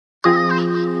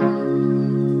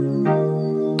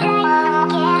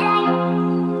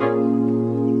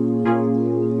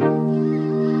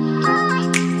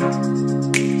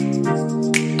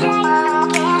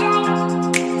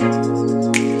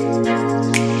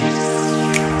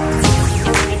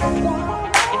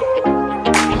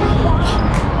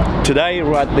Today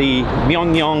we're at the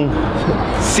Mungyeong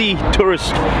Sea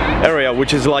tourist area,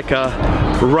 which is like a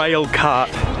rail cart.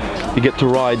 You get to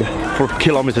ride for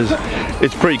kilometers.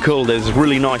 It's pretty cool. There's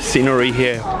really nice scenery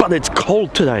here, but it's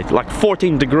cold today, like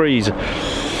 14 degrees.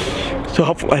 So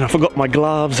and I forgot my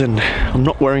gloves, and I'm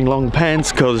not wearing long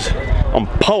pants because I'm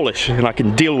Polish and I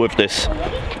can deal with this.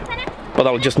 But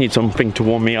I'll just need something to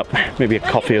warm me up, maybe a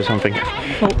coffee or something.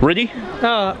 Ready?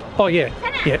 Oh yeah.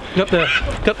 Got the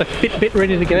Fitbit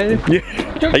ready to go.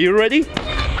 Yeah. Are you ready?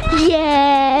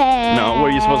 Yeah. No,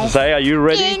 what are you supposed to say? Are you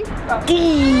ready?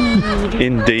 Indeed.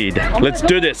 Indeed. Let's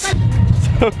do this.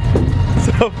 So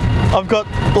I've got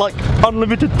like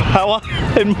unlimited power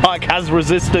and Mike has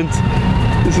resistance.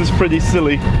 This is pretty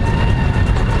silly.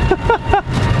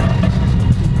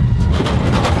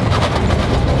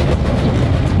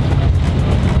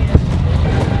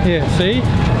 Yeah, see?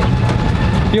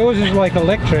 Yours is like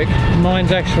electric,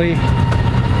 mine's actually...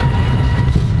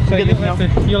 So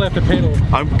you'll have to pedal.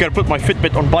 I'm gonna put my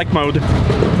Fitbit on bike mode.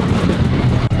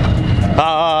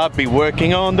 I'll be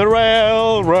working on the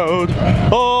railroad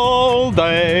all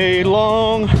day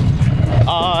long.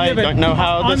 I don't know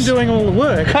how this... I'm doing all the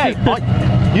work. Hey,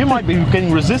 you might be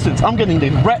getting resistance. I'm getting the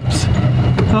reps.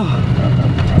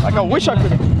 Like I wish I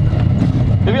could...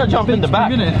 Maybe I'll jump in the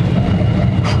back.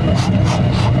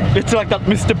 It's like that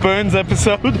Mr. Burns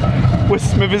episode where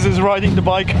Smithers is riding the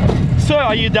bike. So,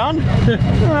 are you done?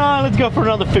 Let's go for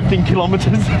another 15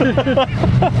 kilometers.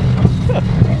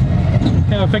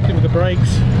 How effective are the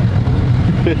brakes?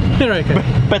 They're okay.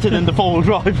 Better than the four-wheel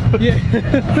drive. Yeah.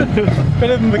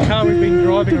 Better than the car we've been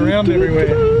driving around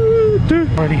everywhere.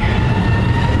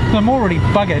 I'm already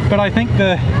buggered, but I think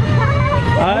the...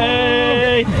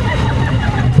 Hey!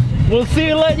 We'll see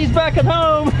you ladies back at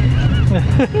home!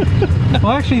 Well,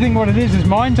 I actually think what it is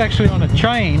mine's actually on a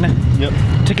chain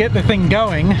to get the thing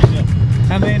going,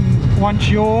 and then once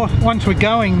we're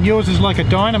going, yours is like a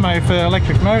dynamo for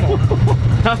electric motor.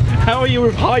 How are you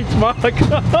with heights, Mark?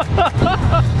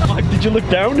 Mike, did you look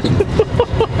down? That's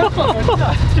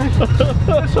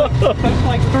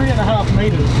like 3.5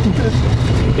 meters.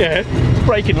 Yeah,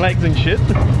 breaking legs and shit.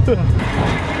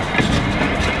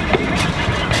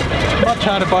 Much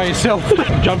harder by yourself.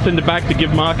 Jumped in the back to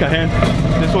give Mark a hand.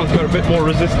 This one's got a bit more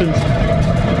resistance.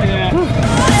 Yeah.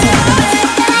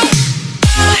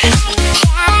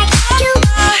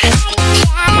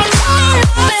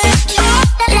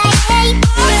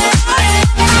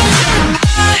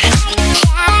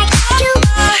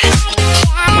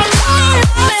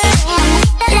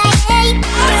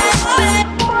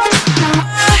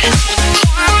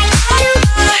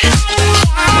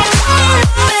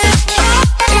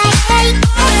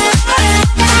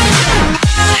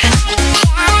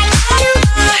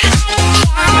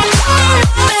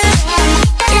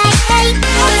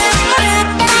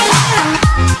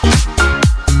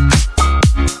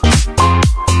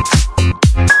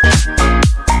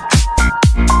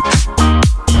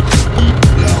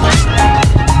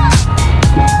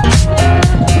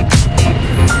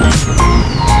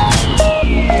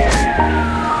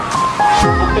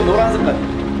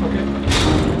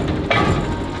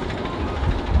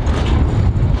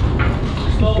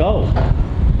 Go.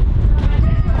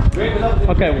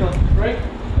 Okay.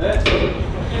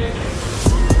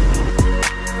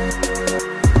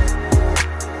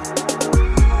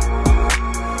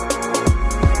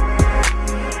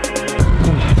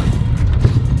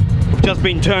 Just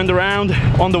been turned around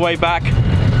on the way back.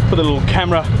 Put a little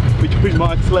camera between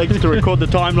Mike's legs to record the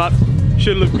time lapse.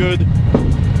 Should look good.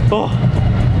 Oh,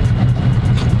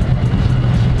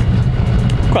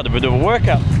 quite a bit of a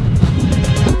workout.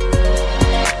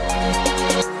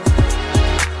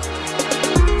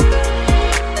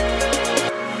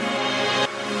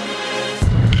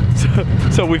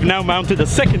 So we've now mounted a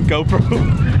second GoPro.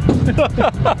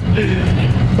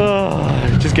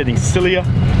 Oh, just getting sillier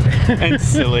and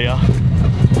sillier.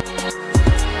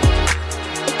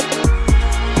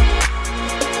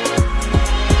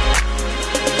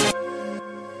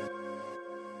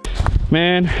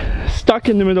 Man, stuck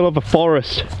in the middle of a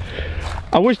forest.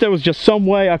 I wish there was just some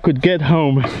way I could get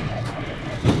home.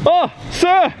 Oh,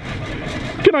 sir!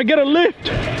 Can I get a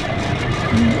lift?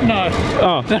 No.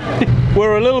 Oh.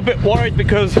 We're a little bit worried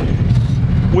because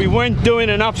we weren't doing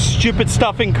enough stupid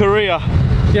stuff in Korea.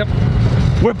 Yep.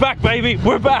 We're back, baby,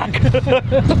 we're back.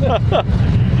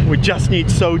 We just need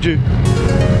soju.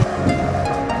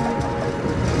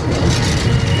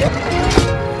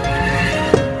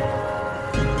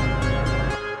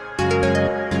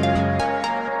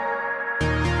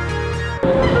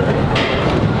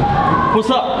 What's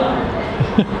up?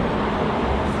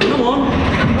 Come on.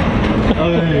 Oh,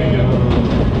 there you go.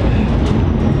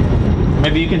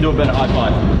 Maybe you can do a better high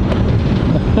five.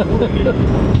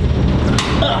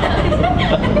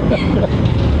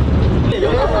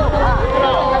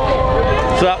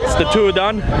 So that's the tour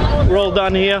done. We're all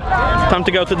done here. Time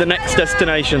to go to the next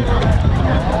destination.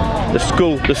 The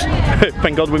school.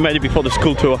 Thank God we made it before the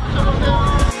school tour.